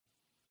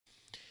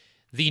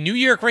The New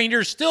York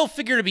Rangers still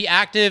figure to be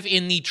active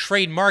in the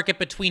trade market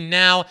between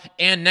now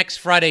and next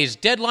Friday's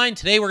deadline.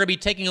 Today, we're going to be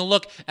taking a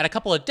look at a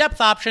couple of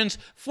depth options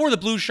for the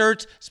Blue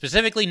Shirts,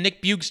 specifically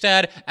Nick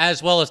Bjugstad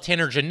as well as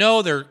Tanner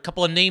Jeannot. There are a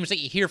couple of names that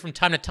you hear from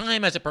time to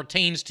time as it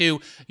pertains to,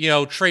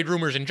 trade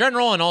rumors in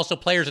general, and also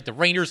players that the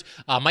Rangers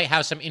might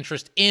have some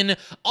interest in.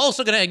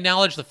 Also going to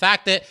acknowledge the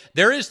fact that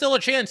there is still a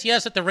chance,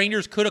 yes, that the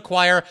Rangers could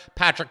acquire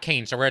Patrick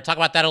Kane. So we're going to talk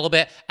about that a little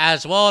bit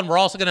as well, and we're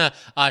also going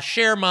to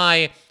share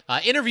my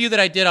interview that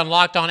I did on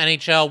Locked On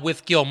NHL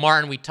with Gil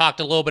Martin. We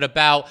talked a little bit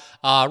about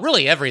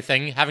really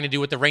everything having to do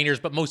with the Rangers,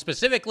 but most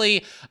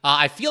specifically,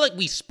 I feel like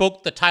we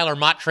spoke the Tyler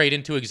Motte trade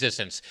into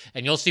existence,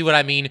 and you'll see what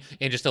I mean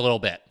in just a little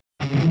bit.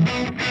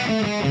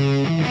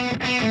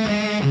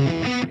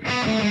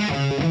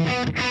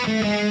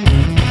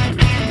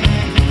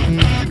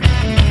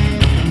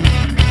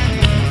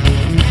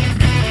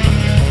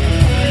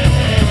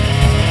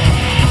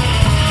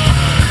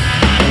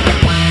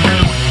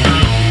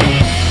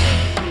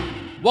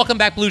 Welcome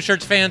back, Blue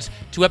Shirts fans,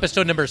 to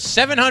episode number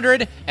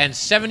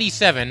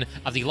 777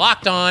 of the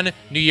Locked On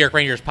New York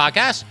Rangers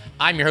podcast.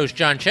 I'm your host,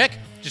 John Chick.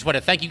 Just want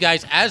to thank you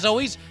guys, as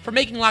always, for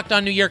making Locked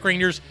On New York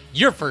Rangers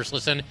your first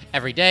listen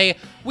every day.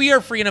 We are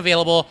free and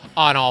available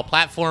on all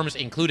platforms,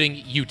 including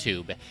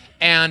YouTube.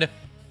 And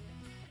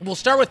we'll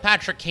start with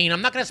Patrick Kane.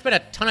 I'm not going to spend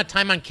a ton of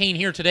time on Kane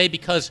here today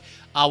because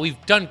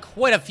we've done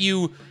quite a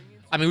few.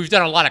 We've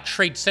done a lot of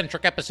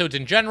trade-centric episodes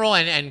in general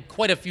and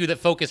quite a few that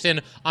focus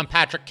in on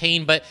Patrick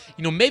Kane. But,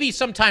 maybe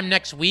sometime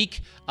next week,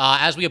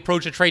 as we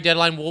approach the trade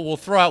deadline, we'll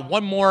throw out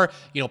one more,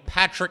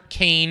 Patrick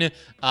Kane,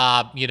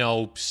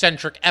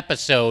 centric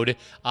episode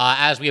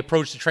as we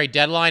approach the trade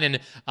deadline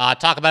and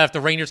talk about if the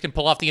Rangers can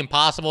pull off the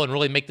impossible and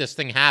really make this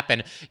thing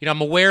happen.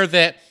 I'm aware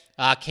that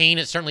Kane,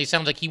 it certainly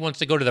sounds like he wants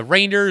to go to the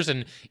Rangers,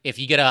 and if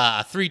you get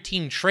a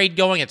three-team trade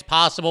going, it's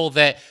possible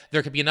that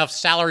there could be enough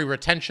salary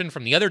retention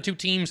from the other two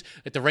teams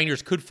that the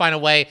Rangers could find a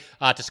way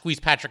to squeeze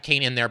Patrick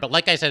Kane in there. But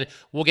like I said,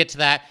 we'll get to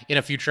that in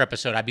a future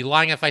episode. I'd be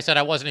lying if I said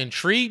I wasn't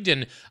intrigued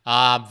and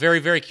very,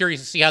 very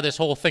curious to see how this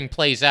whole thing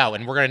plays out.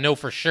 And we're going to know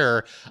for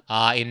sure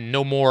in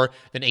no more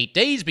than 8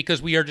 days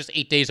because we are just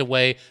 8 days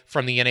away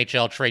from the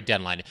NHL trade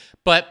deadline.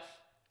 But,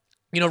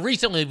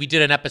 recently we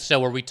did an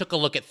episode where we took a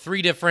look at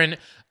three different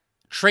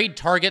trade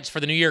targets for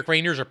the New York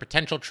Rangers, or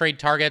potential trade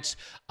targets.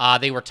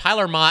 They were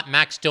Tyler Motte,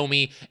 Max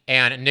Domi,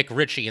 and Nick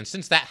Ritchie. And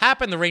since that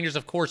happened, the Rangers,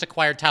 of course,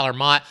 acquired Tyler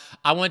Motte.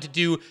 I wanted to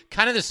do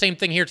kind of the same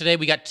thing here today.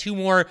 We got two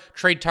more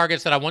trade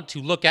targets that I want to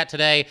look at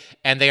today,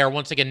 and they are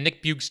once again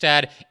Nick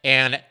Bjugstad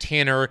and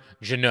Tanner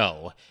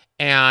Jeannot.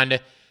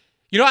 And,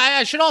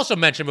 I should also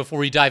mention before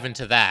we dive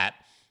into that,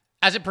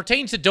 as it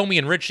pertains to Domi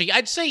and Ritchie,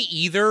 I'd say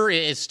either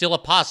is still a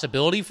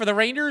possibility for the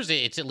Rangers.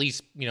 It's at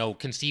least,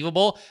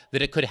 conceivable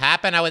that it could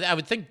happen. I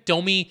would think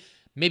Domi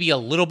maybe a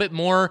little bit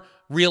more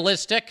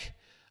realistic,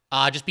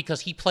 just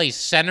because he plays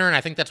center, and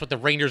I think that's what the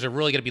Rangers are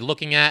really going to be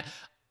looking at.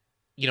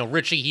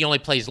 Ritchie, he only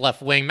plays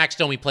left wing. Max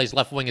Domi plays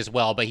left wing as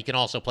well, but he can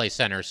also play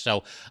center.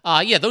 So,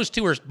 those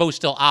two are both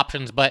still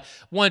options, but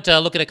wanted to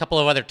look at a couple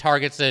of other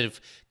targets that have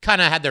kind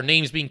of had their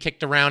names being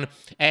kicked around.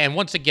 And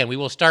once again, we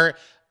will start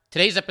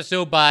today's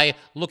episode by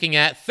looking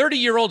at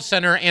 30-year-old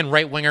center and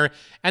right winger,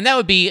 and that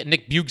would be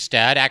Nick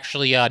Bjugstad,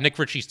 actually Nick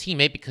Ritchie's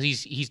teammate,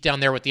 because he's down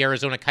there with the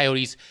Arizona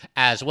Coyotes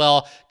as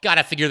well.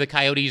 Gotta figure the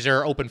Coyotes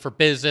are open for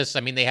business.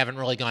 They haven't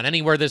really gone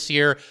anywhere this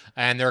year,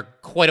 and they're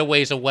quite a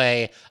ways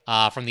away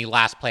from the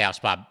last playoff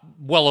spot,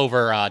 well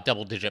over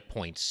double-digit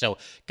points. So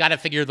gotta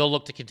figure they'll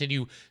look to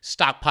continue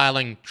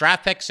stockpiling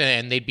draft picks,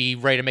 and they'd be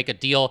ready to make a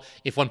deal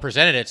if one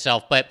presented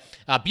itself. But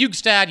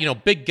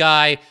Bjugstad, big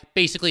guy,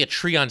 basically a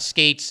tree on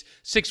skates,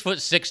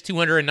 6'6",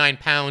 209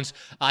 pounds.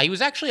 He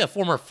was actually a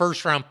former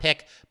first-round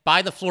pick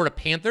by the Florida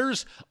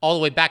Panthers all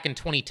the way back in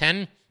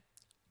 2010.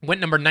 Went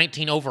number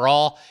 19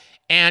 overall.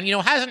 And,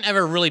 hasn't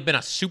ever really been a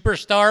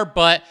superstar,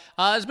 but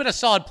has been a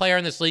solid player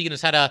in this league and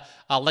has had a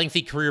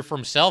lengthy career for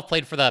himself.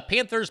 Played for the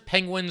Panthers,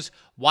 Penguins,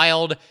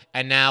 Wild,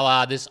 and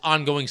now this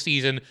ongoing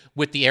season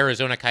with the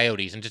Arizona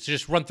Coyotes. And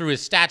just run through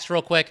his stats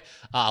real quick.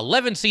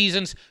 11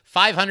 seasons,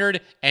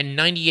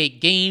 598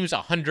 games,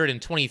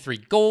 123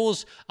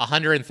 goals,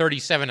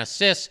 137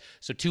 assists,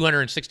 so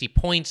 260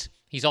 points.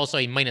 He's also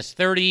a minus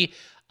 30.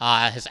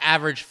 Has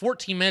averaged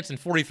 14 minutes and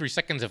 43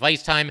 seconds of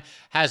ice time,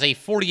 has a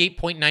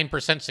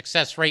 48.9%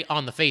 success rate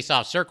on the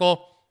face-off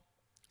circle.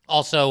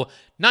 Also,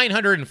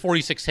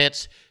 946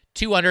 hits,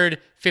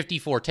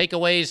 254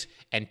 takeaways,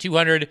 and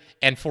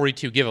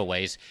 242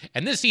 giveaways.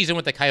 And this season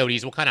with the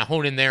Coyotes, we'll kind of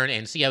hone in there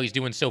and see how he's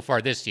doing so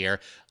far this year.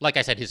 Like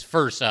I said, his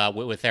first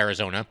with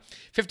Arizona.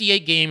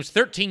 58 games,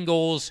 13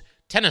 goals,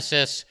 10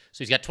 assists, so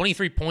he's got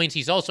 23 points.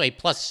 He's also a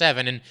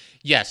 +7, and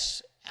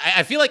yes,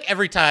 I feel like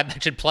every time I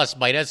mention plus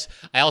minus,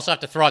 I also have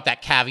to throw out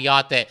that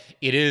caveat that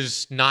it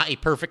is not a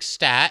perfect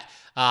stat.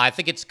 I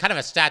think it's kind of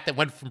a stat that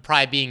went from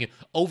probably being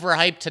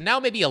overhyped to now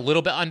maybe a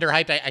little bit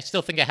underhyped. I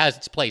still think it has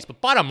its place.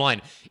 But bottom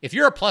line, if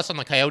you're a plus on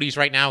the Coyotes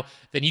right now,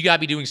 then you got to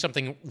be doing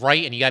something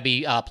right, and you got to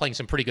be playing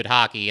some pretty good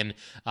hockey. And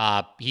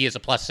he is a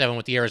 +7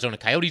 with the Arizona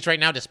Coyotes right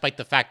now, despite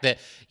the fact that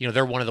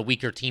they're one of the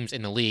weaker teams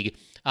in the league.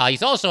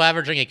 He's also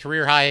averaging a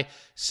career high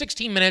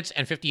 16 minutes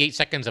and 58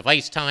 seconds of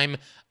ice time,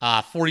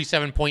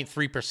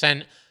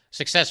 47.3%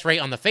 success rate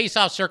on the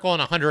faceoff circle, and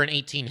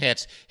 118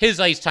 hits. His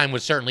ice time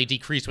was certainly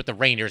decreased with the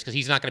Rangers because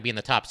he's not going to be in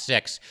the top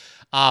 6.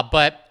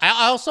 But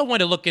I also want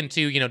to look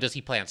into, does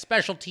he play on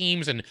special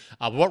teams, and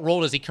what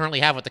role does he currently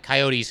have with the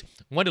Coyotes?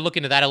 I want to look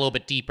into that a little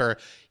bit deeper.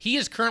 He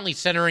is currently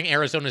centering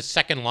Arizona's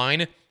second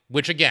line,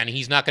 which, again,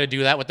 he's not going to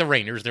do that with the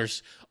Rangers.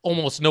 There's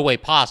almost no way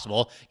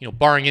possible,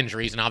 barring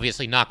injuries, and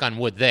obviously knock on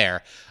wood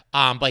there.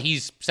 But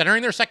he's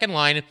centering their second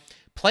line,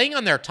 playing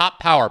on their top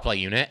power play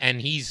unit,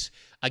 and he's,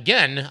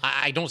 again,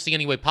 I don't see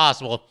any way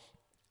possible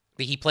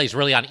that he plays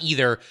really on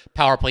either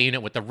power play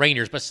unit with the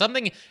Rangers, but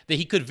something that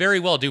he could very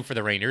well do for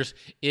the Rangers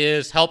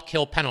is help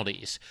kill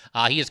penalties.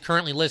 He is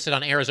currently listed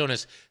on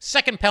Arizona's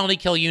second penalty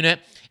kill unit,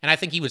 and I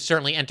think he would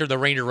certainly enter the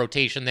Ranger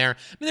rotation there.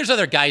 I mean, there's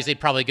other guys they'd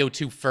probably go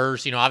to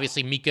first.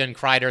 Obviously Mika and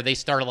Kreider, they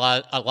start a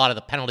lot of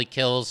the penalty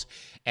kills.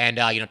 And,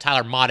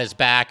 Tyler Mott is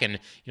back, and,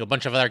 a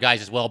bunch of other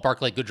guys as well.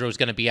 Barclay Goodrow is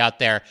going to be out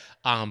there.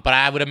 But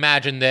I would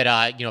imagine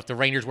that, if the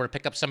Rangers were to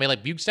pick up somebody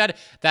like Bjugstad,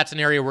 that's an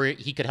area where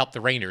he could help the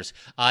Rangers.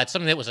 It's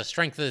something that was a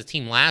strength of the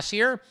team last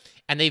year,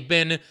 and they've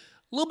been a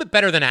little bit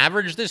better than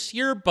average this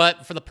year,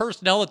 but for the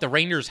personnel that the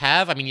Rangers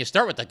have, I mean, you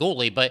start with the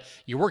goalie, but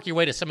you work your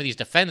way to some of these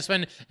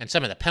defensemen and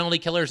some of the penalty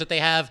killers that they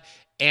have,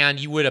 and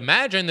you would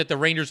imagine that the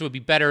Rangers would be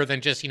better than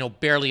just,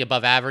 barely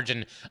above average,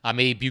 and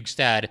maybe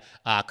Bjugstad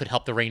could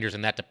help the Rangers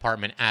in that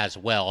department as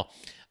well.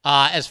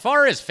 As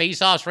far as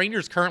faceoffs,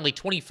 Rangers currently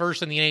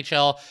 21st in the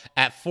NHL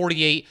at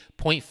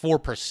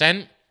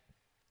 48.4%.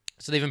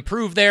 So they've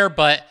improved there,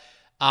 but,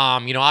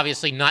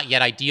 obviously not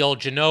yet ideal.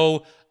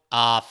 Jeannot,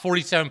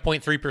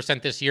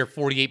 47.3% this year,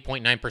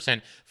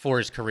 48.9% for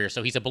his career.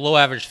 So he's a below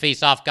average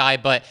face-off guy,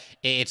 but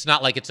it's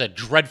not like it's a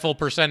dreadful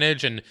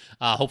percentage, and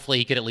hopefully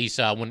he could at least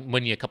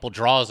win you a couple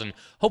draws and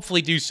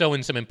hopefully do so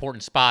in some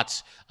important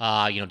spots,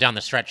 down the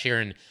stretch here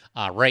and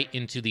right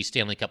into the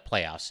Stanley Cup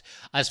playoffs.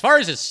 As far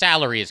as his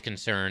salary is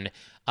concerned,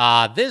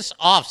 this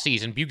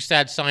offseason,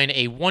 Bjugstad signed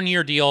a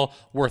one-year deal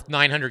worth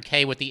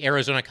 $900K with the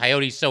Arizona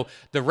Coyotes, so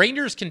the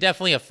Rangers can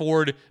definitely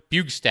afford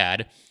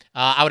Bjugstad.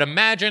 I would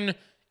imagine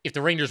if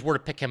the Rangers were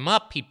to pick him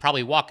up, he'd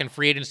probably walk in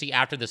free agency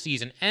after the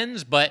season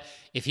ends, but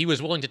if he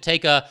was willing to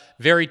take a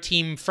very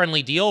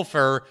team-friendly deal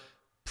for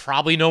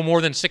probably no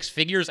more than 6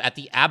 figures at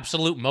the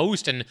absolute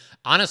most, and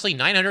honestly,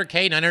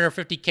 $900K,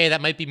 $950K,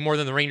 that might be more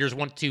than the Rangers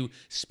want to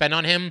spend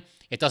on him.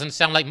 It doesn't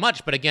sound like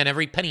much, but again,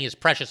 every penny is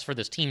precious for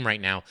this team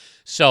right now.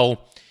 So,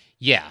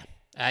 yeah,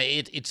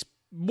 it's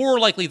more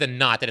likely than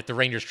not that if the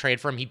Rangers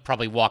trade for him, he'd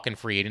probably walk in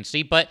free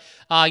agency. But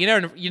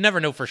you never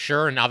know for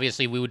sure, and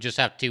obviously we would just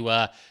have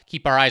to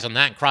keep our eyes on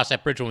that and cross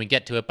that bridge when we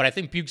get to it. But I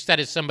think Bjugstad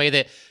is somebody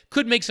that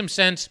could make some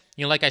sense.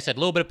 Like I said, a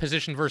little bit of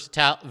position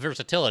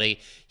versatility.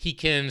 He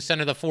can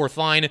center the fourth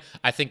line.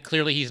 I think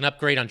clearly he's an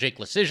upgrade on Jake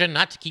Leschyshyn.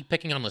 Not to keep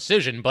picking on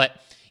Leschyshyn, but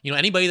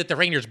anybody that the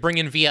Rangers bring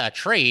in via a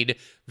trade,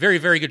 very,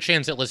 very good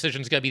chance that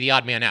Leschyshyn's going to be the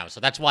odd man out.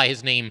 So that's why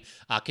his name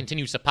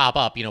continues to pop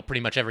up,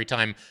 pretty much every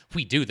time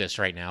we do this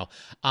right now.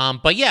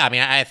 But yeah, I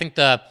mean, I think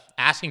the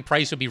asking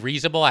price would be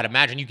reasonable. I'd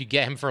imagine you could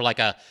get him for like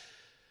a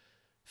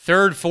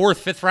 3rd,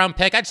 4th, 5th round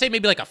pick. I'd say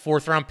maybe like a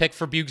 4th round pick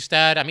for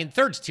Bjugstad. I mean,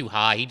 3rd's too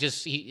high.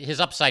 His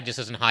upside just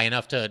isn't high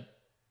enough to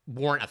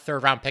warrant a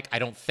 3rd round pick, I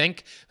don't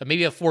think. But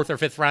maybe a 4th or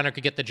 5th rounder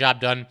could get the job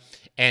done.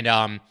 And,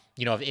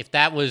 if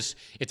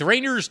the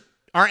Rangers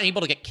aren't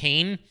able to get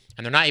Kane,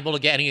 and they're not able to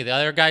get any of the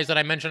other guys that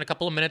I mentioned a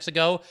couple of minutes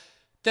ago,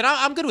 then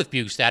I'm good with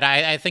Bjugstad.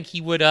 I think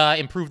he would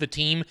improve the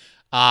team.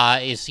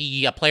 Is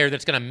he a player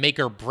that's going to make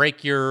or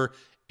break your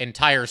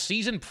entire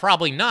season?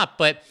 Probably not,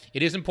 but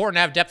it is important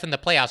to have depth in the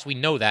playoffs. We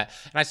know that.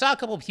 And I saw a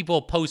couple of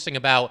people posting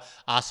about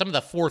some of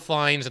the fourth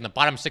lines and the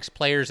bottom 6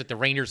 players that the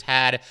Rangers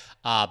had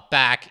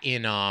back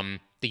in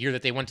the year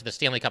that they went to the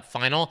Stanley Cup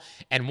final.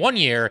 And one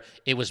year,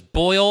 it was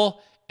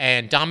Boyle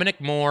and Dominic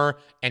Moore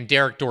and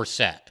Derek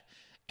Dorsett.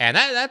 And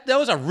that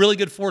was a really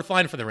good fourth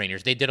line for the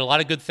Rangers. They did a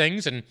lot of good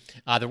things, and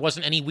there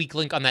wasn't any weak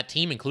link on that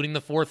team, including the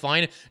fourth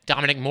line.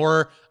 Dominic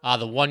Moore,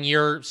 the 1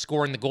 year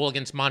scoring the goal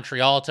against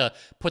Montreal to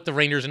put the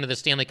Rangers into the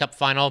Stanley Cup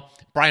final.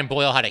 Brian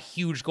Boyle had a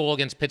huge goal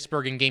against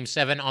Pittsburgh in Game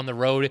 7 on the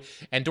road,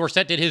 and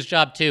Dorsett did his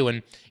job too.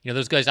 And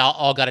those guys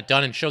all got it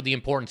done and showed the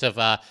importance of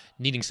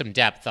needing some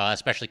depth,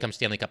 especially come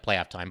Stanley Cup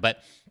playoff time.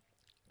 But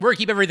we're going to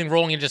keep everything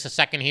rolling in just a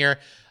second here.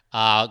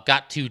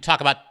 Got to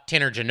talk about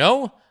Tanner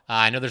Jeannot.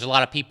 I know there's a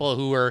lot of people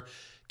who are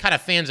kind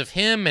of fans of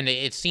him, and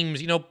it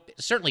seems,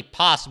 certainly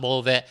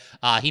possible that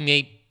he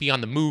may be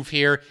on the move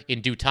here in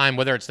due time,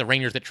 whether it's the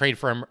Rangers that trade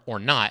for him or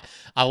not.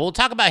 We'll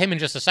talk about him in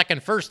just a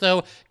second. First,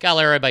 though, gotta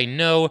let everybody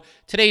know,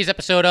 today's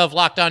episode of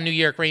Locked On New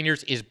York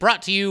Rangers is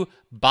brought to you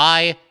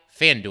by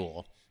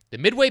FanDuel. The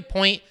midway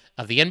point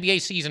of the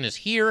NBA season is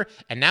here,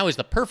 and now is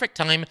the perfect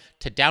time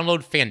to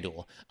download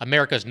FanDuel,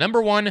 America's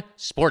 #1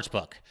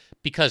 sportsbook.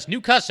 because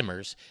new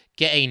customers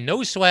get a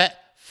no-sweat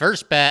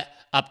first bet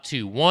up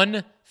to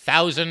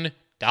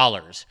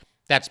 $1,000.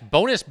 That's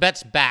bonus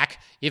bets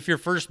back if your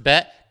first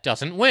bet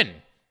doesn't win.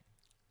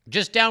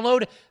 Just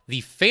download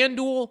the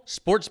FanDuel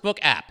Sportsbook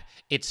app.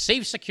 It's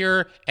safe,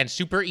 secure, and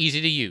super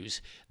easy to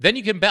use. Then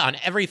you can bet on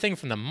everything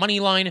from the money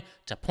line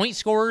to point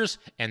scorers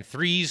and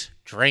threes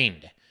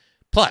drained.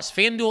 Plus,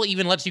 FanDuel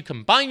even lets you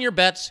combine your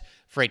bets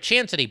for a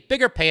chance at a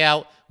bigger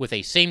payout with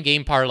a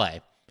same-game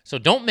parlay. So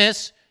don't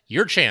miss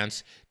your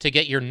chance to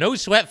get your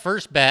no-sweat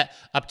first bet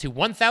up to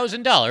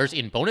 $1,000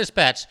 in bonus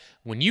bets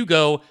when you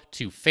go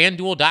to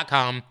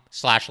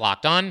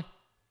FanDuel.com/LockedOn.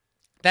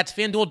 That's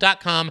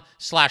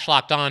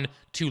FanDuel.com/LockedOn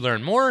to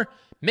learn more.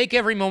 Make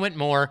every moment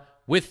more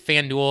with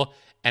FanDuel,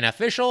 an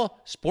official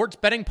sports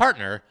betting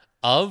partner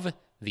of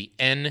the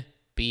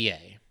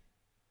NBA.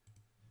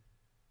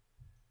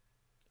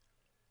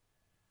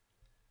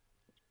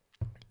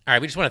 All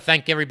right, we just want to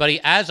thank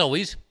everybody, as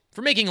always,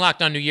 for making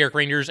Locked On New York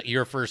Rangers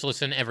your first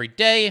listen every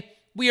day.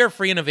 We are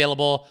free and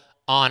available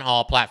on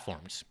all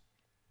platforms.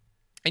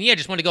 And yeah,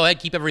 just want to go ahead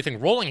and keep everything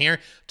rolling here.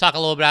 Talk a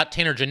little bit about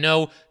Tanner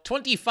Jeannot,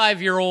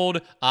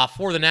 25-year-old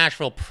for the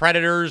Nashville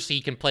Predators.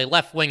 He can play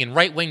left wing and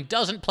right wing,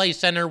 doesn't play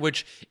center,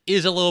 which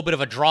is a little bit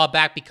of a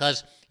drawback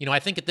because, I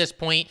think at this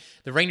point,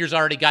 the Rangers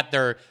already got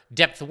their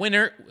depth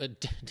winner.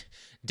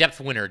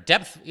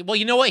 Well,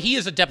 you know what? He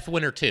is a depth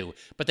winner too,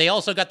 but they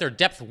also got their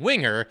depth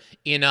winger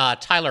in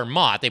Tyler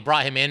Mott. They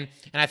brought him in,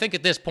 and I think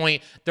at this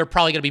point, they're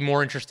probably going to be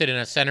more interested in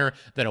a center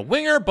than a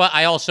winger, but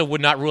I also would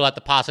not rule out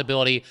the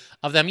possibility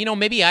of them,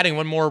 maybe adding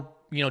one more,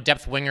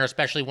 depth winger,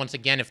 especially once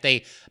again, if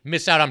they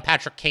miss out on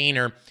Patrick Kane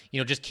or,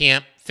 just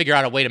can't figure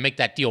out a way to make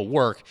that deal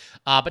work.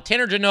 But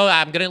Tanner Jeannot,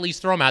 I'm going to at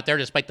least throw him out there,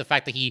 despite the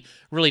fact that he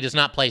really does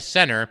not play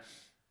center.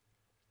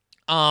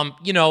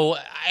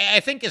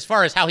 I think as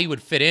far as how he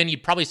would fit in,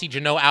 you'd probably see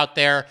Jeannot out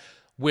there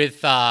with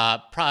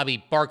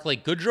probably Barclay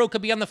Goodrow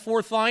could be on the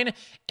fourth line,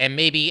 and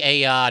maybe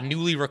a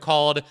newly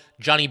recalled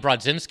Johnny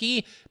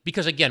Brodzinski.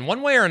 Because again,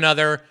 one way or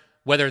another,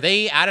 whether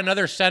they add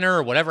another center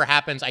or whatever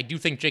happens, I do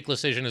think Jake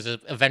Leschyshyn is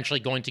eventually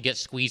going to get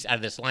squeezed out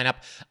of this lineup.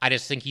 I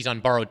just think he's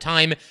on borrowed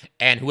time,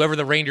 and whoever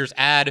the Rangers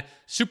add,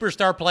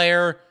 superstar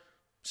player,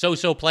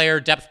 so-so player,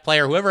 depth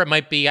player, whoever it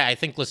might be, I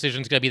think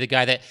Leschyshyn's going to be the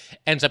guy that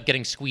ends up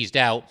getting squeezed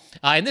out.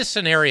 In this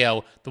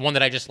scenario, the one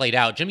that I just laid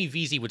out, Jimmy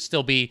Vesey would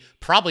still be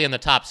probably in the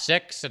top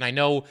six, and I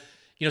know,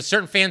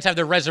 certain fans have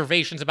their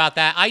reservations about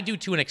that. I do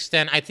to an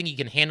extent. I think he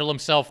can handle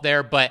himself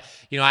there, but,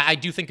 I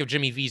do think of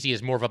Jimmy Vesey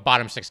as more of a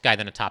bottom six guy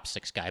than a top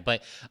six guy,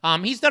 but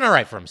he's done all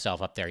right for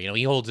himself up there.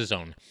 He holds his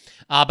own.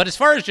 But as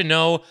far as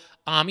Jeannot,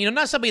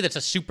 not somebody that's a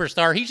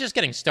superstar. He's just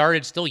getting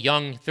started, still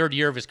young, third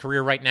year of his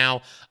career right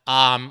now,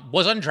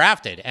 was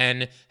undrafted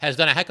and has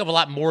done a heck of a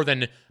lot more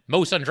than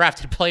most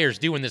undrafted players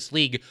do in this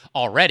league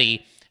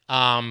already.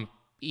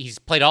 He's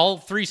played all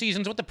 3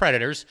 seasons with the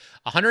Predators,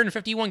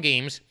 151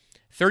 games,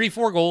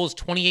 34 goals,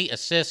 28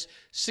 assists,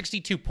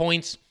 62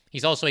 points.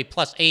 He's also a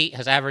 +8,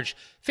 has averaged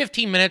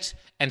 15 minutes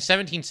and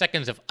 17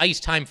 seconds of ice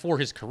time for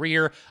his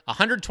career,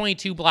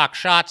 122 block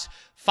shots,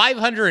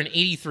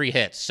 583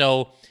 hits.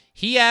 So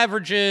he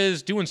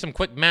averages, doing some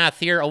quick math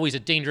here, always a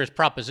dangerous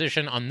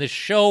proposition on this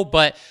show,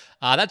 but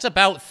that's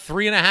about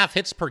 3.5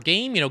 hits per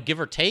game, give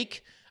or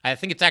take. I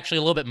think it's actually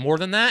a little bit more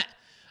than that.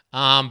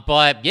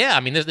 But yeah,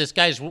 this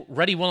guy's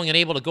ready, willing, and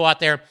able to go out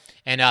there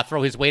and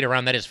throw his weight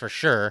around, that is for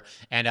sure.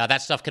 And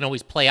that stuff can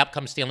always play up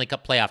come Stanley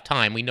Cup playoff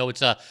time. We know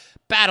it's a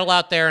battle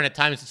out there, and at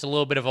times it's a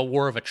little bit of a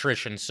war of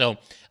attrition. So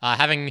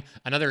having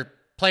another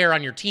player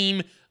on your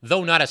team,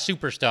 though not a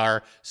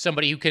superstar,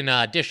 somebody who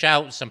can dish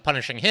out some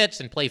punishing hits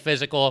and play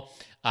physical,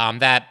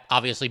 that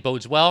obviously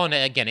bodes well. And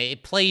again,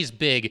 it plays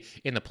big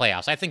in the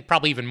playoffs. I think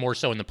probably even more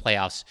so in the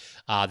playoffs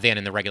than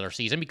in the regular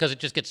season because it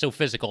just gets so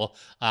physical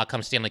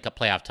come Stanley Cup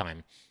playoff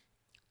time.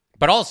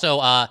 But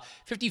also,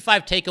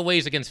 55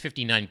 takeaways against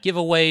 59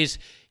 giveaways.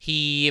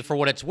 He, for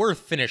what it's worth,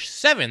 finished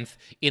 7th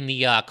in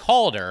the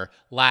Calder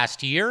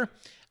last year.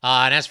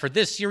 And as for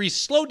this year, he's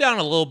slowed down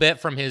a little bit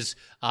from his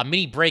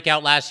mini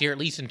breakout last year, at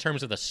least in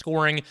terms of the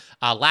scoring.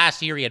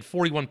 Last year, he had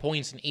 41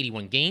 points in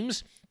 81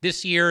 games.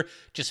 This year,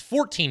 just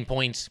 14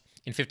 points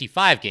in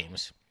 55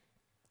 games.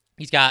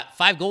 He's got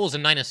 5 goals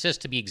and 9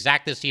 assists to be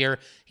exact this year.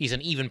 He's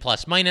an even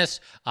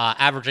plus-minus,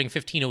 averaging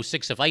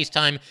 15.06 of ice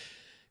time,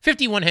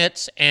 51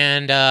 hits,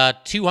 and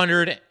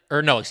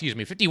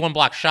 51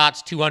 block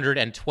shots,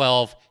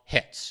 212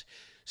 hits.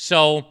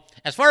 So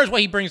as far as what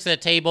he brings to the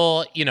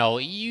table,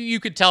 you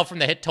could tell from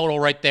the hit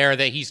total right there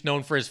that he's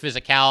known for his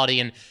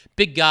physicality, and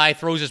big guy,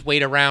 throws his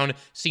weight around,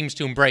 seems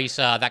to embrace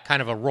that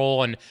kind of a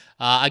role. And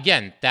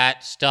again,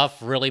 that stuff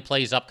really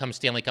plays up come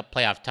Stanley Cup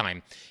playoff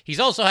time. He's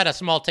also had a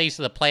small taste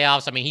of the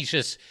playoffs. He's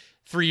just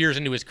 3 years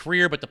into his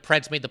career, but the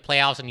Preds made the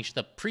playoffs in each of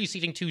the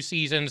preceding 2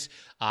 seasons.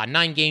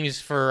 9 games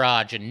for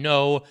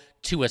Jeannot,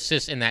 2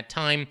 assists in that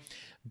time.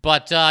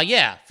 But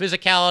yeah,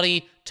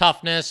 physicality,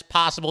 toughness,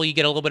 possible you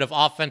get a little bit of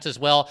offense as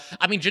well.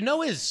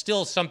 Jeannot is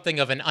still something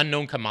of an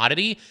unknown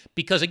commodity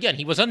because, again,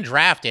 he was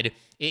undrafted.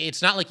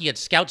 It's not like he had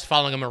scouts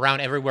following him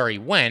around everywhere he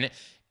went.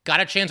 Got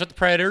a chance with the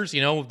Predators,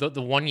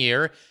 the 1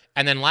 year.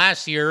 And then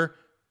last year,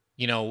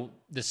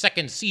 the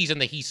second season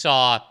that he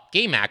saw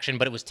game action,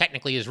 but it was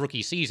technically his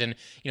rookie season,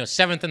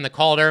 7th in the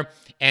Calder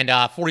and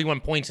 41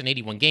 points in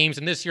 81 games.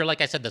 And this year,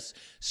 like I said, the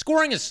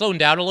scoring has slowed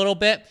down a little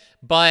bit,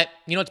 but,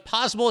 it's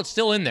possible it's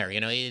still in there.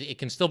 It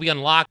can still be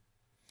unlocked.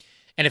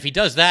 And if he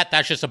does that,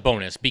 that's just a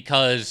bonus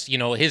because,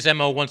 his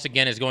MO, once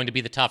again, is going to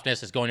be the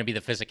toughness, is going to be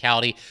the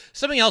physicality.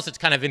 Something else that's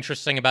kind of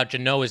interesting about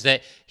Jeannot is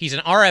that he's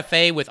an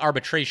RFA with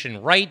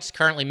arbitration rights,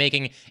 currently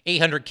making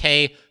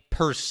 $800K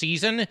per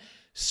season.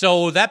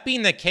 So that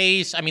being the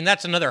case,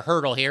 that's another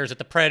hurdle here is that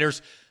the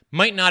Predators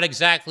might not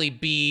exactly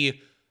be,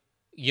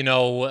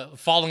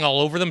 falling all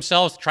over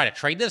themselves to try to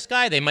trade this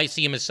guy. They might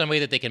see him as somebody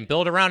that they can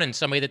build around and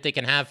somebody that they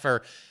can have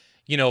for,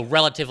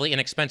 relatively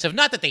inexpensive.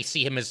 Not that they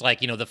see him as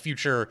the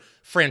future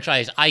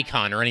franchise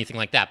icon or anything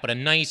like that, but a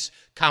nice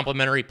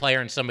complementary player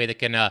and somebody that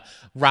can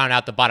round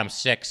out the bottom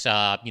six,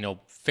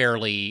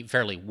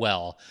 fairly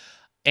well.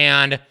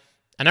 And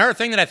another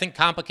thing that I think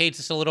complicates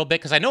this a little bit,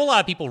 because I know a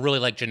lot of people really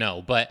like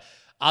Jeannot, but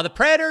the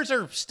Predators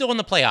are still in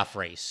the playoff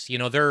race.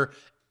 They're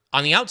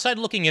on the outside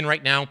looking in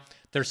right now.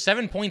 They're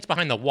 7 points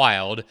behind the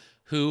Wild,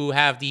 who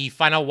have the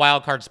final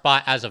wild card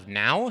spot as of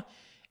now.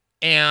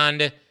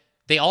 And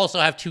they also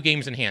have 2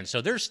 games in hand.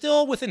 So they're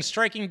still within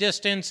striking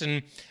distance.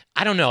 And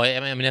I don't know.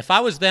 If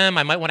I was them,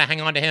 I might want to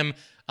hang on to him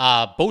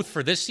both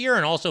for this year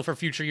and also for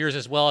future years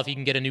as well, if you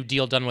can get a new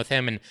deal done with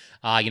him and,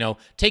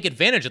 take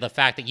advantage of the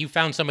fact that you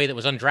found somebody that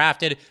was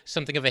undrafted,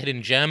 something of a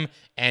hidden gem,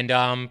 and,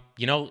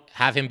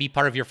 have him be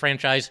part of your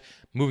franchise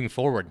moving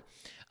forward.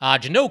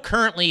 Jeannot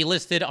currently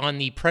listed on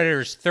the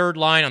Predators' third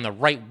line on the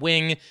right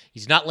wing.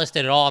 He's not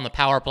listed at all on the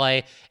power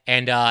play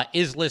and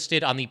is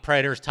listed on the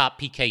Predators' top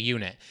PK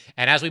unit.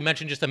 And as we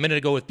mentioned just a minute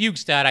ago with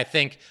Bugstad, I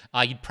think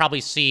you'd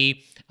probably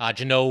see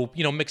Jeannot,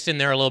 mix in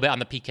there a little bit on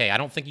the PK. I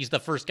don't think he's the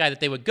first guy that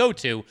they would go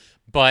to,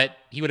 but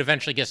he would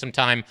eventually get some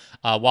time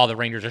while the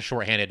Rangers are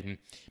shorthanded. And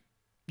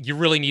you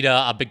really need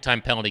a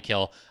big-time penalty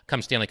kill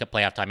come Stanley Cup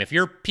playoff time. If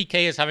your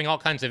PK is having all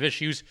kinds of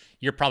issues,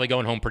 you're probably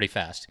going home pretty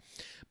fast.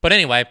 But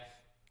anyway,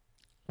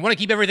 I want to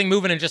keep everything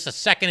moving in just a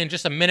second. In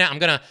just a minute, I'm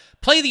going to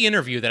play the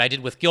interview that I did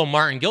with Gil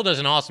Martin. Gil does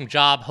an awesome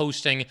job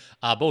hosting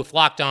both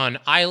Locked On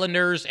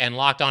Islanders and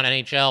Locked On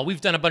NHL.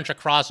 We've done a bunch of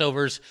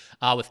crossovers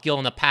with Gil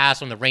in the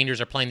past when the Rangers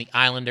are playing the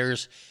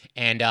Islanders.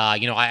 And,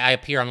 I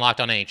appear on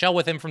Locked On NHL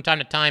with him from time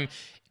to time.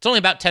 It's only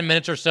about 10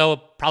 minutes or so,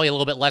 probably a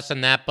little bit less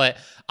than that. But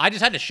I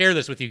just had to share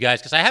this with you guys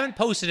because I haven't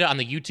posted it on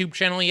the YouTube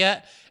channel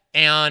yet.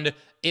 And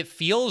it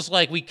feels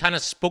like we kind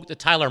of spoke the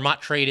Tyler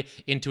Motte trade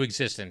into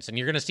existence. And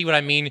you're going to see what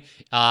I mean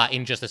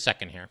in just a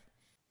second here.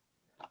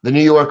 The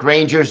New York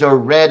Rangers are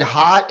red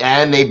hot,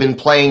 and they've been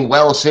playing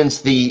well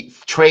since the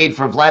trade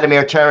for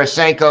Vladimir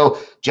Tarasenko.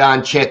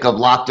 John Chick of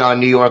Locked On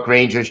New York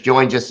Rangers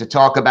joins us to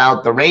talk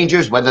about the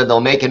Rangers, whether they'll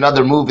make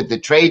another move at the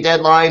trade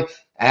deadline,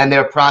 and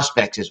their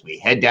prospects as we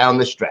head down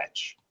the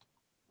stretch.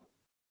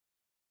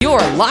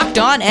 You're Locked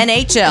On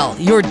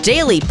NHL, your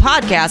daily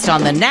podcast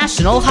on the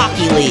National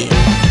Hockey League.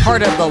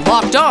 Part of the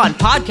Locked On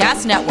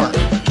Podcast Network,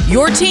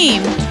 your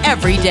team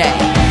every day.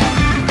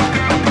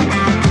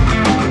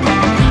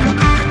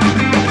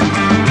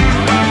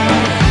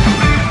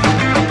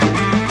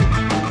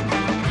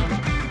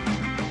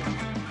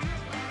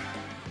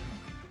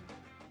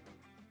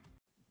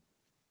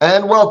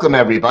 And welcome,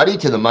 everybody,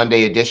 to the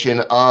Monday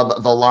edition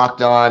of the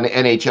Locked On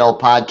NHL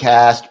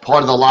podcast,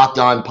 part of the Locked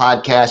On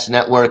Podcast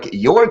Network,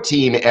 your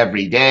team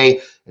every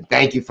day. And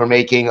thank you for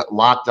making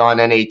Locked On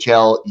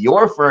NHL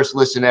your first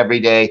listen every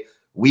day.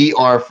 We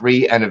are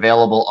free and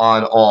available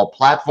on all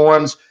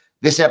platforms.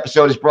 This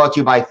episode is brought to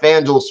you by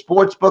FanDuel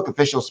Sportsbook,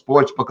 official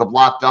sportsbook of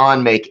Locked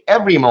On. Make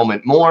every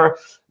moment more.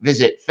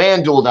 Visit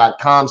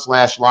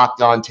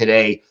FanDuel.com/LockedOn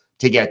today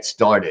to get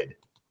started.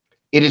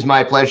 It is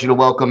my pleasure to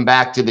welcome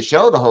back to the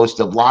show the host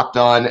of Locked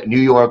On New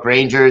York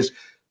Rangers,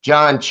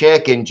 John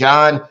Chick. And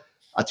John,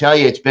 I'll tell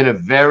you, it's been a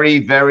very,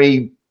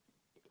 very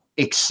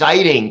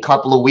exciting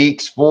couple of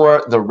weeks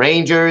for the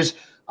Rangers.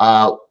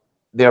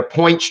 Their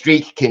point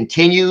streak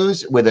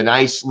continues with a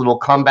nice little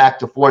comeback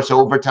to force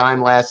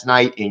overtime last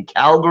night in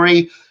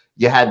Calgary.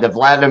 You had the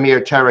Vladimir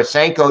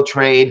Tarasenko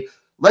trade.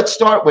 Let's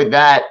start with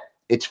that.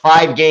 It's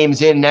 5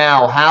 games in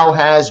now. How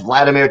has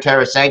Vladimir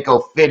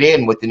Tarasenko fit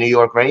in with the New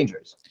York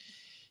Rangers?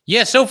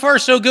 Yeah, so far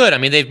so good. I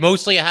mean, they've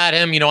mostly had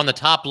him, on the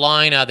top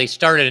line. They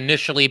started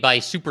initially by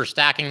super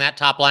stacking that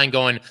top line,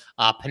 going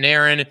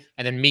Panarin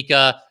and then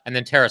Mika and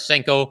then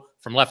Tarasenko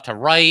from left to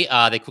right.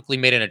 They quickly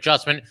made an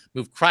adjustment,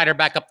 moved Kreider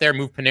back up there,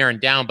 moved Panarin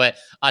down. But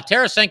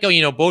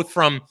Tarasenko, both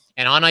from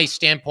an on-ice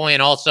standpoint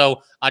and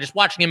also just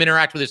watching him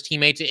interact with his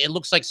teammates, it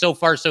looks like so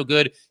far so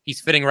good.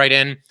 He's fitting right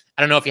in.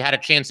 I don't know if you had a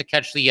chance to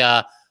catch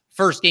the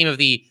first game of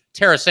the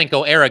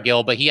Tarasenko era,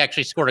 Gil, but he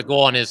actually scored a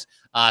goal on his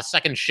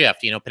second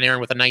shift.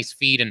 Panarin with a nice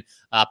feed and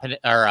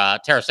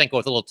Tarasenko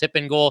with a little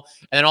tip-in goal,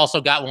 and then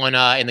also got one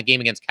in the game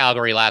against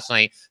Calgary last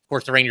night. Of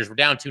course, the Rangers were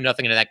down 2-0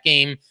 into that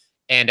game,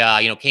 and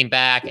came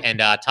back and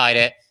tied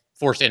it,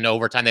 forced it into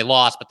overtime. They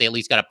lost, but they at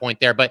least got a point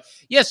there. But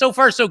yeah, so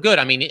far so good.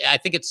 I mean, I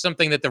think it's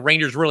something that the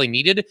Rangers really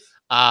needed.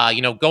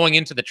 Going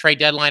into the trade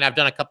deadline, I've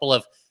done a couple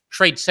of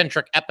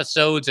trade-centric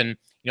episodes, and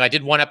I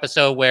did one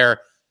episode where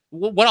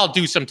what I'll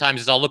do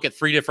sometimes is I'll look at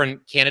 3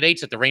 different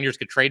candidates that the Rangers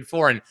could trade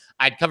for, and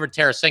I'd covered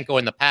Tarasenko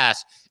in the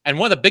past. And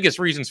one of the biggest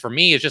reasons for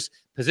me is just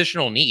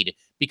positional need,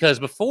 because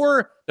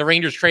before the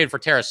Rangers traded for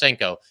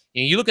Tarasenko,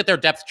 you look at their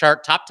depth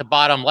chart, top to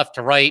bottom, left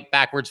to right,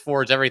 backwards,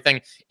 forwards,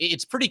 everything.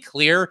 It's pretty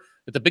clear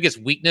that the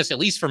biggest weakness, at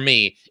least for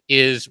me,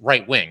 is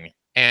right wing.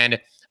 And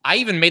I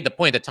even made the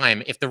point at the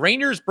time, if the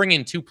Rangers bring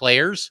in 2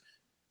 players,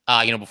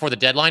 before the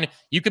deadline,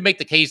 you could make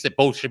the case that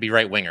both should be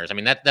right wingers. I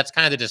mean, that's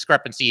kind of the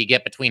discrepancy you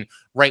get between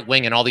right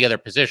wing and all the other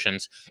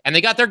positions. And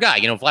they got their guy.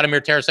 Vladimir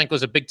Tarasenko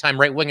is a big time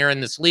right winger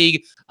in this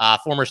league,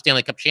 former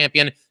Stanley Cup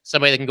champion,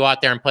 somebody that can go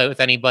out there and play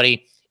with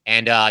anybody,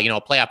 and a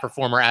playoff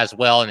performer as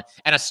well, and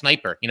a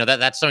sniper.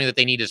 That's something that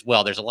they need as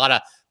well. There's a lot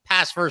of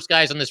pass first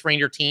guys on this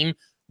Ranger team,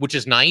 which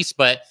is nice,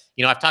 but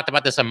I've talked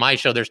about this on my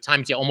show. There's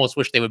times you almost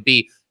wish they would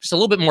be just a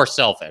little bit more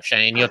selfish.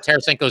 And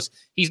Tarasenko's,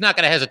 he's not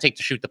going to hesitate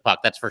to shoot the puck,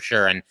 that's for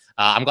sure. And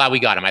I'm glad we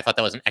got him. I thought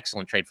that was an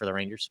excellent trade for the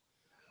Rangers.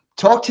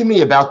 Talk to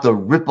me about the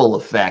ripple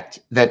effect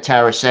that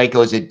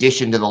Tarasenko's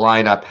addition to the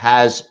lineup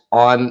has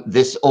on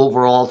this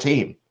overall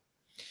team.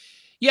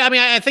 Yeah, I mean,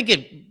 I think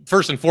it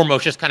first and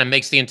foremost just kind of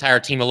makes the entire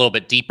team a little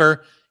bit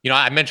deeper.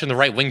 I mentioned the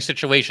right wing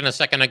situation a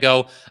second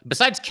ago.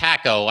 Besides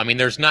Kakko, I mean,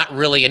 there's not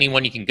really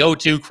anyone you can go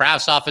to.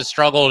 Kravtsov has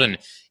struggled, and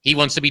he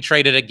wants to be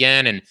traded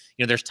again. And,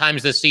 there's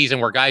times this season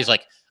where guys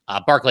like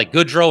Barclay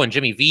Goodrow and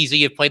Jimmy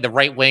Vesey have played the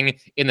right wing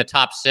in the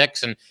top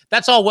 6. And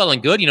that's all well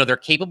and good. They're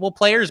capable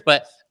players,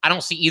 but I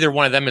don't see either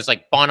one of them as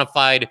like bona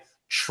fide,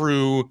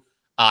 true,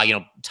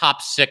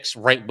 top 6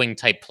 right wing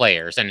type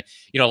players. And,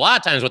 a lot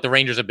of times what the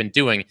Rangers have been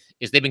doing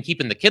is they've been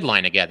keeping the kid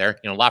line together,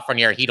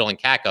 Lafreniere, Hedl, and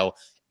Kakko.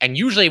 And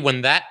usually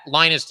when that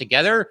line is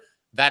together,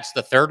 that's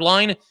the third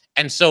line.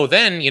 And so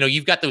then,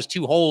 you've got those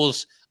 2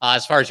 holes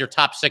as far as your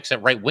top 6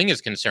 at right wing is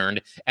concerned.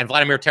 And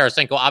Vladimir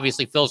Tarasenko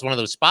obviously fills one of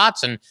those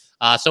spots. And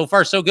so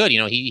far, so good.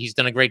 He's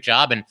done a great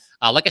job. And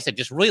like I said,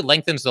 just really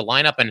lengthens the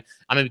lineup. And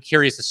I'm going to be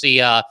curious to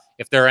see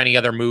if there are any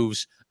other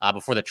moves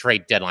before the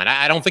trade deadline.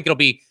 I don't think it'll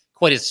be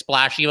quite as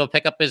splashy of a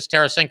pickup as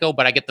Tarasenko,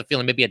 but I get the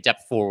feeling maybe a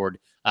depth forward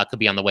could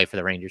be on the way for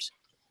the Rangers.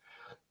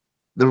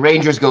 The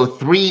Rangers go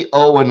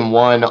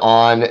 3-0-1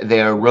 on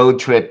their road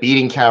trip,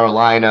 beating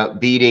Carolina,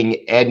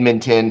 beating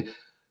Edmonton.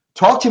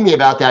 Talk to me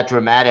about that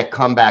dramatic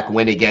comeback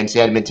win against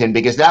Edmonton,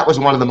 because that was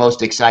one of the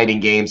most exciting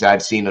games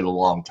I've seen in a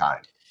long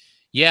time.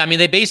 Yeah, I mean,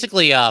 they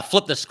basically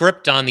flipped the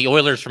script on the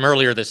Oilers from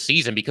earlier this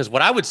season, because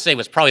what I would say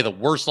was probably the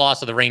worst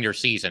loss of the Rangers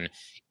season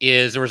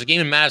is there was a game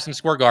in Madison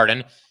Square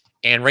Garden,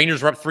 and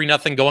Rangers were up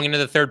 3-0 going into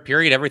the third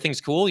period. Everything's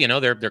cool.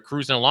 They're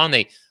cruising along.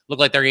 They look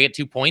like they're going to get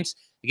 2 points.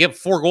 They give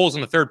 4 goals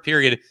in the third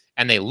period,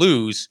 and they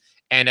lose.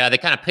 And they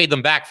kind of paid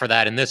them back for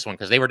that in this one,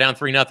 because they were down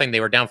 3-0.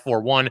 They were down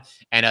 4-1,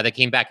 and they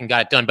came back and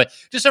got it done. But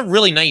just a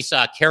really nice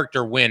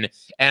character win.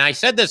 And I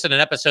said this in an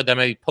episode that I'm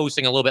going to be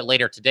posting a little bit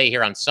later today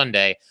here on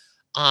Sunday.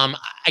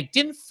 I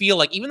didn't feel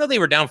like, even though they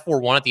were down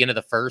 4-1 at the end of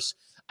the first,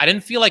 I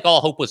didn't feel like all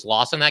hope was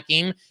lost in that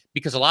game,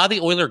 because a lot of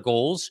the Oiler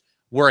goals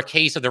were a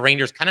case of the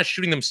Rangers kind of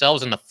shooting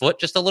themselves in the foot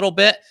just a little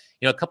bit.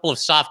 A couple of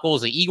soft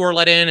goals that Igor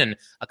let in, and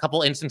a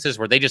couple instances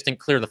where they just didn't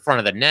clear the front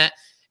of the net.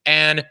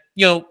 And,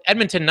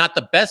 Edmonton, not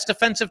the best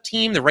defensive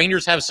team. The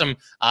Rangers have some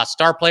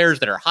star players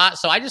that are hot.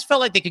 So I just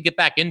felt like they could get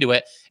back into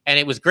it. And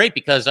it was great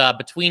because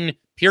between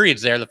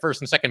periods there, the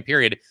first and second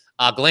period,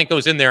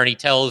 Glenco's in there and he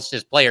tells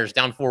his players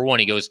down 4-1,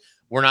 he goes,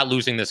 "We're not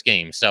losing this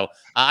game." So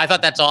I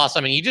thought that's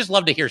awesome. And you just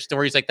love to hear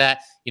stories like that,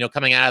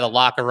 coming out of the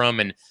locker room,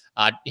 and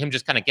him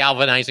just kind of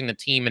galvanizing the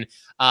team. And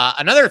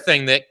another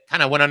thing that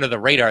kind of went under the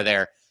radar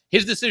there,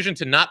 his decision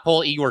to not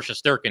pull Igor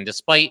Shesterkin,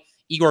 despite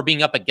Igor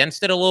being up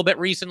against it a little bit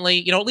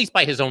recently, at least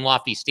by his own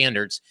lofty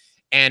standards.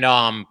 And,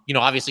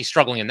 obviously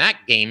struggling in that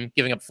game,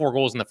 giving up 4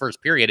 goals in the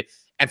first period.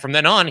 And from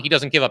then on, he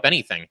doesn't give up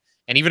anything.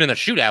 And even in the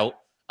shootout,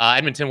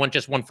 Edmonton went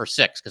just 1 for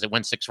 6 because it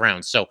went 6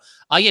 rounds. So,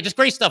 just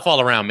great stuff all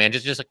around, man.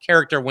 Just a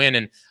character win,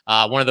 and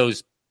one of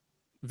those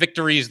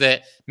victories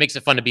that makes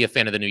it fun to be a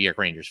fan of the New York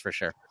Rangers for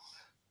sure.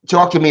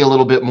 Talk to me a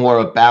little bit more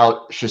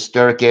about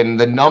Shesterkin.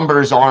 The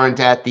numbers aren't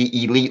at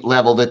the elite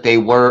level that they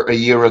were a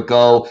year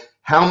ago.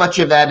 How much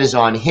of that is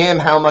on him?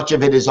 How much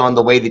of it is on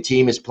the way the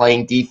team is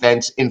playing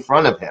defense in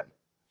front of him?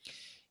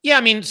 Yeah,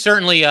 I mean,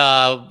 certainly,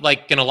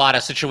 like in a lot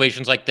of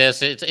situations like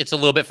this, it's a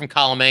little bit from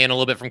column A and a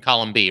little bit from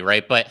column B,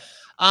 right? But,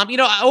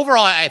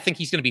 overall, I think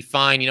he's going to be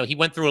fine. He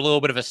went through a little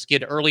bit of a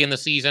skid early in the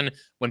season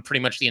when pretty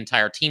much the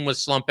entire team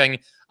was slumping.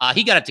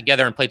 He got it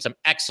together and played some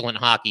excellent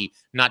hockey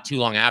not too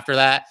long after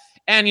that.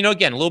 And,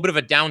 again, a little bit of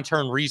a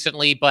downturn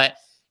recently, but,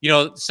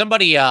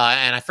 somebody,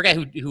 and I forget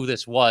who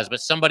this was,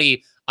 but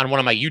somebody on one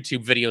of my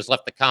YouTube videos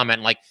left the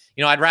comment like,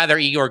 I'd rather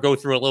Igor go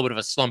through a little bit of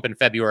a slump in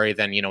February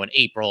than, in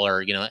April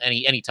or,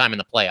 any time in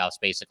the playoffs,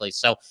 basically.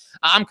 So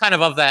I'm kind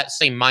of that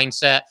same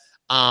mindset.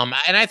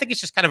 And I think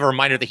it's just kind of a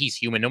reminder that he's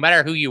human. No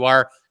matter who you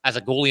are as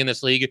a goalie in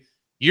this league,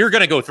 you're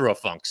going to go through a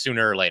funk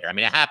sooner or later. I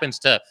mean, it happens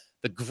to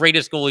the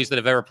greatest goalies that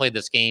have ever played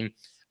this game.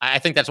 I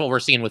think that's what we're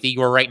seeing with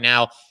Igor right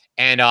now.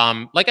 And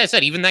like I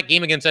said, even that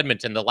game against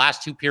Edmonton, the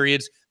last 2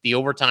 periods, the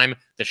overtime,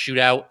 the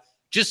shootout,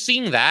 just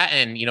seeing that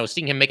and,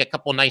 seeing him make a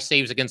couple nice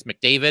saves against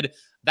McDavid,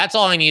 That's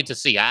all I needed to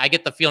see. I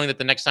get the feeling that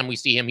the next time we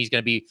see him, he's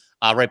going to be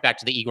right back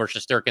to the Igor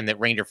Shesterkin that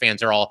Ranger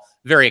fans are all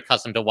very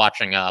accustomed to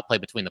watching play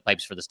between the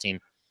pipes for this team.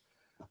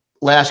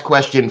 Last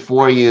question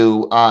for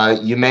you.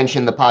 You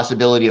mentioned the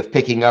possibility of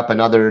picking up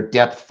another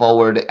depth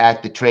forward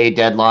at the trade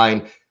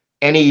deadline.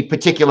 Any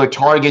particular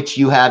targets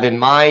you have in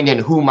mind, and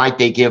who might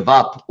they give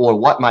up, or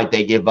what might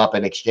they give up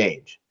in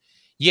exchange?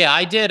 Yeah,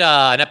 I did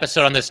an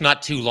episode on this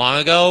not too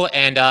long ago.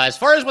 And as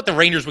far as what the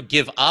Rangers would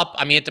give up,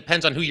 I mean, it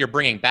depends on who you're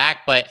bringing back.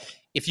 But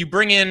if you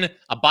bring in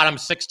a bottom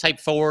six type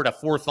forward, a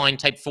fourth line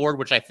type forward,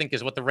 which I think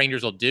is what the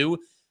Rangers will do,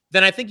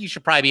 then I think you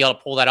should probably be able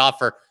to pull that off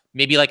for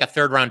maybe like a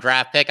third round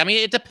draft pick. I mean,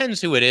 it depends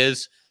who it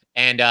is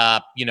and,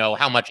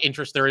 how much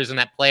interest there is in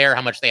that player,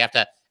 how much they have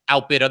to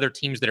outbid other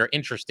teams that are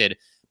interested.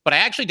 But I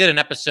actually did an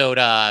episode,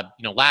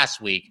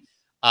 last week.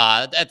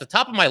 At the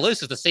top of my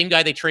list is the same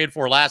guy they traded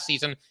for last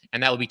season,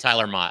 and that would be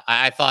Tyler Motte.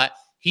 I thought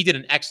he did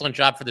an excellent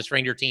job for this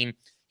Ranger team.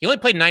 He only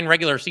played 9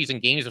 regular season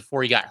games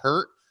before he got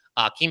hurt.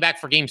 Came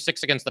back for Game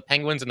 6 against the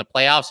Penguins in the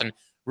playoffs and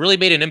really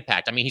made an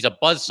impact. I mean, he's a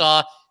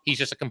buzzsaw. He's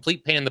just a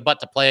complete pain in the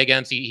butt to play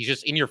against. He's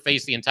just in your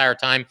face the entire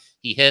time.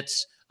 He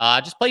hits,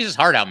 just plays his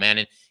heart out, man.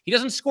 And he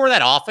doesn't score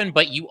that often,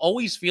 but you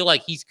always feel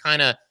like he's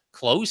kind of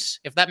close,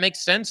 if that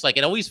makes sense. Like,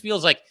 it always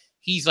feels like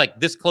he's like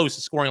this close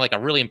to scoring like a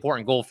really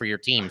important goal for your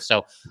team.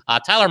 So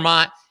Tyler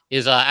Motte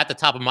is at the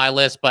top of my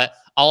list, but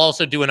I'll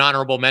also do an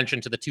honorable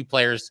mention to the 2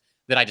 players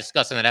that I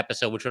discussed in that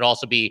episode, which would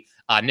also be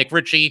Nick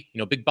Ritchie,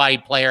 big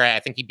bodied player. I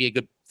think he'd be a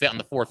good fit on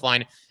the fourth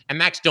line. And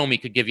Max Domi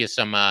could give you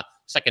some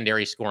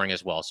secondary scoring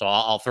as well. So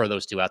I'll throw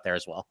those 2 out there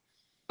as well.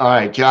 All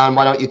right, John,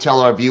 why don't you tell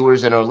our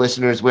viewers and our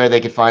listeners where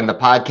they could find the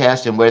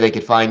podcast and where they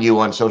could find you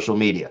on social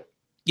media?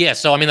 Yeah,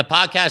 so I mean, the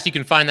podcast, you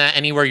can find that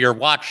anywhere you're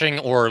watching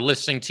or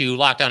listening to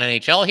Locked On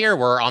NHL here.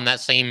 We're on that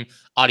same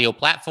audio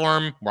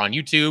platform. We're on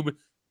YouTube,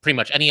 pretty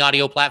much any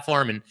audio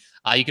platform. And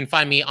you can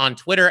find me on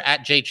Twitter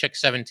at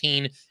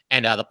jchick17.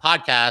 And the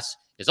podcast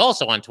is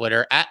also on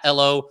Twitter at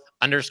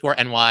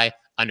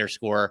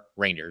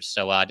LO_NY_Rangers.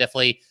 So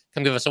definitely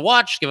come give us a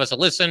watch, give us a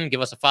listen,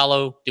 give us a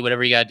follow, do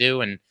whatever you got to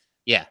do. And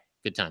yeah,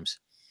 good times.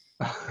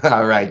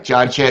 All right,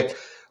 John Chick,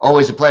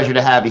 always a pleasure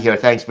to have you here.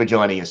 Thanks for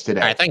joining us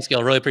today. All right, thanks,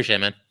 Gil. Really appreciate it,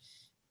 man.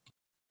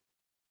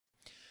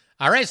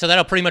 All right, so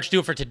that'll pretty much do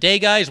it for today,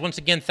 guys. Once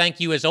again, thank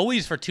you, as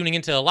always, for tuning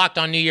into the Locked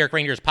On New York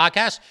Rangers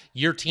podcast,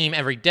 your team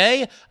every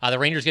day. The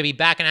Rangers going to be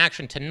back in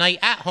action tonight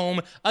at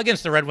home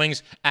against the Red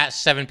Wings at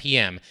 7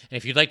 p.m. And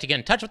if you'd like to get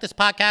in touch with this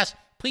podcast,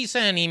 please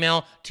send an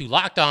email to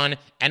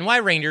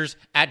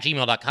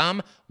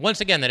lockedonnyrangers@gmail.com.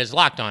 Once again, that is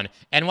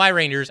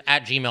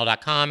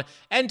lockedonnyrangers@gmail.com.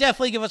 And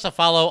definitely give us a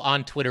follow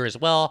on Twitter as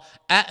well,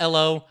 at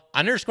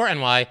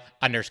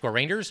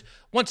LO_NY_Rangers.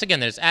 Once again,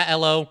 that is at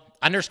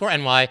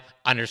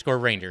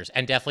LO_NY_Rangers.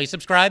 And definitely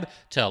subscribe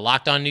to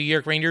Locked On New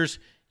York Rangers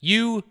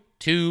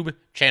YouTube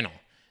channel.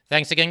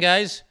 Thanks again,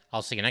 guys.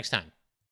 I'll see you next time.